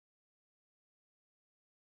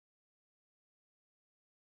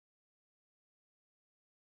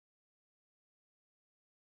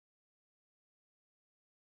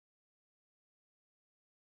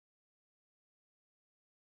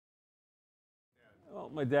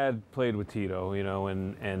My dad played with Tito, you know,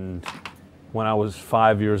 and when I was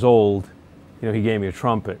 5 years old, you know, he gave me a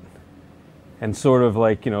trumpet. And sort of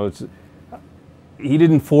like, you know, he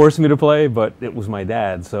didn't force me to play, but it was my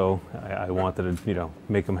dad, so I wanted to, you know,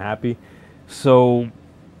 make him happy. So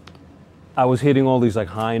I was hitting all these like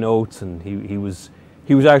high notes, and he was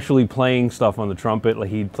actually playing stuff on the trumpet. Like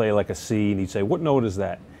he'd play like a C, and he'd say, "What note is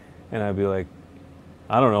that?" And I'd be like,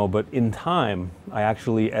 "I don't know." But in time, I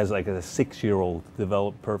actually, as like a 6-year-old,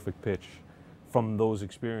 developed perfect pitch from those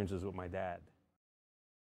experiences with my dad.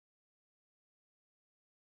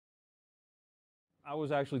 I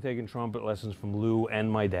was actually taking trumpet lessons from Lew and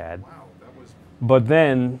my dad. Wow, that was... But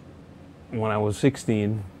then, when I was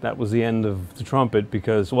 16, that was the end of the trumpet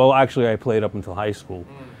because, well, actually I played up until high school.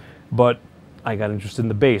 But I got interested in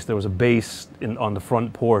the bass. There was a bass on the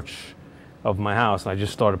front porch of my house, and I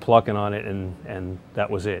just started plucking on it, and that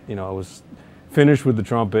was it. You know, I was finished with the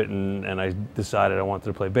trumpet, and I decided I wanted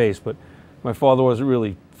to play bass. But my father wasn't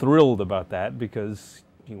really thrilled about that because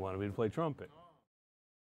he wanted me to play trumpet.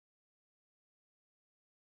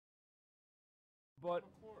 But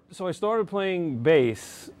so I started playing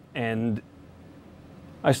bass, and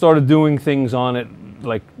I started doing things on it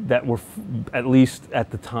like that were, at least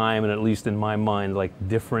at the time and at least in my mind, like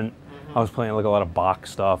different. I was playing like a lot of Bach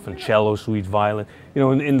stuff and cello suites, violin. You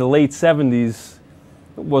know, in the late 70s,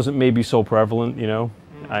 it wasn't maybe so prevalent, you know.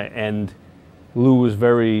 And Lew was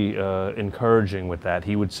very encouraging with that.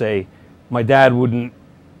 He would say, my dad wasn't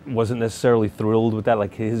necessarily thrilled with that.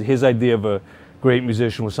 Like his idea of a great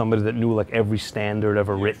musician was somebody that knew like every standard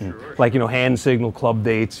ever written, sure. like, you know, hand signal, club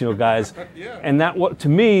dates, you know, guys. Yeah. And to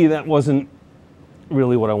me, that wasn't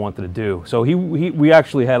really what I wanted to do. So we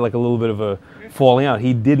actually had like a little bit of a falling out.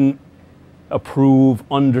 He didn't approve,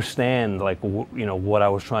 understand, like, you know, what I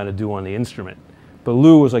was trying to do on the instrument. But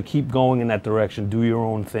Lew was like, keep going in that direction, do your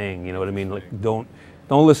own thing, you know what I mean? Like, don't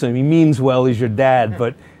listen. He means well, he's your dad,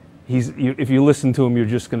 but if you listen to him, you're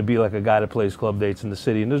just going to be like a guy that plays club dates in the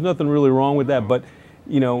city. And there's nothing really wrong with that, but,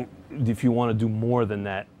 you know, if you want to do more than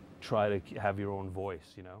that, try to have your own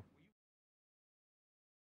voice, you know?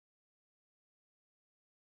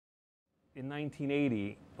 In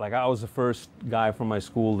 1980, like, I was the first guy from my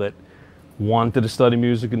school that wanted to study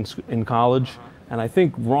music in college. And I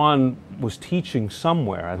think Ron was teaching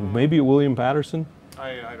somewhere, maybe at William Patterson.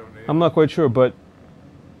 I don't know. I'm not quite sure, but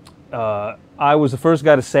I was the first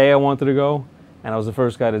guy to say I wanted to go, and I was the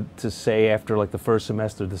first guy to say after like the first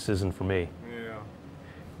semester, this isn't for me. Yeah.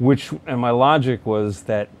 And my logic was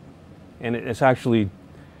that, and it's actually,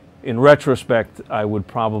 in retrospect, I would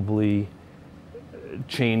probably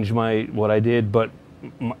change what I did, but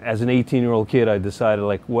as an 18-year-old kid, I decided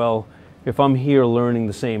like, well, if I'm here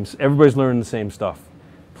learning everybody's learning the same stuff.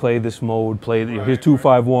 Play this mode, here's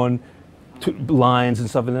 2-5-1, lines and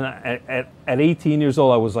stuff. And then at 18 years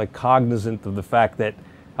old, I was like cognizant of the fact that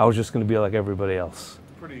I was just going to be like everybody else.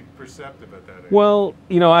 Pretty perceptive at that age. Well,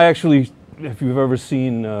 you know, I actually, if you've ever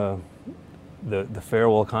seen the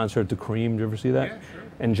farewell concert to Cream, did you ever see that? Yeah, sure.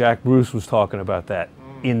 And Jack Bruce was talking about that.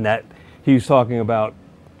 In that, he was talking about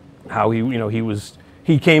how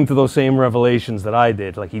he came to those same revelations that I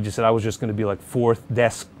did. Like, he just said I was just going to be like fourth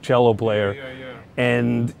desk cello player. Yeah.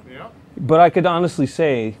 And but I could honestly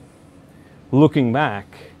say, looking back,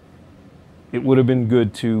 it would have been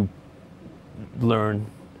good to learn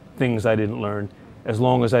things I didn't learn, as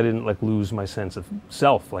long as I didn't like lose my sense of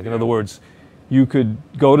self. Like, in other words, you could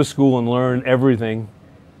go to school and learn everything,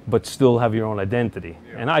 but still have your own identity.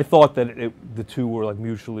 And I thought that the two were like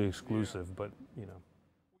mutually exclusive, but you know.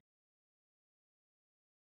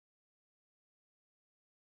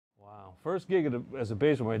 Wow. First gig as a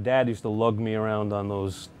bassist, my dad used to lug me around on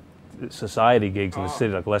those society gigs in the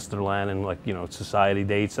city, like Lesterland and like, you know, society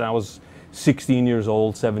dates. And I was 16 years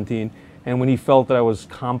old, 17. And when he felt that I was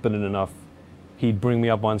competent enough, he'd bring me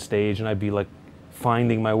up on stage, and I'd be like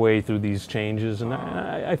finding my way through these changes. And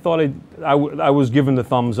I thought I was given the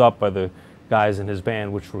thumbs up by the guys in his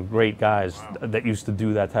band, which were great guys that used to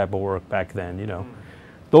do that type of work back then, you know.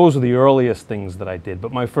 Those are the earliest things that I did.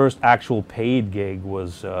 But my first actual paid gig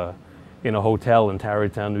was in a hotel in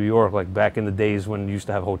Tarrytown, New York, like back in the days when you used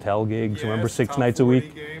to have hotel gigs. Remember, 6 nights a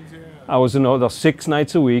week? Games, I was in those 6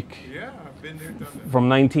 nights a week. Yeah, I've been there, done that. From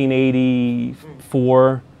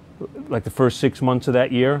 1984, like the first 6 months of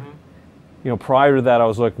that year. You know, prior to that, I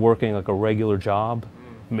was like working like a regular job,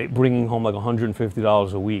 bringing home like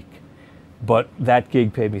 $150 a week. But that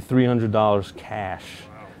gig paid me $300 cash.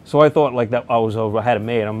 Wow. So I thought like that I was over. I had it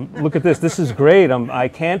made. Look at this. This is great. I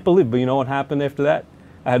can't believe. But you know what happened after that?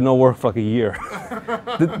 I had no work for like a year,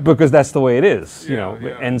 because that's the way it is, you know.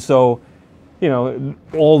 Yeah. And so, you know,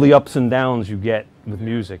 all the ups and downs you get with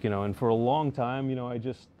music, you know, and for a long time, you know, I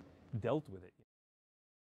just dealt with it.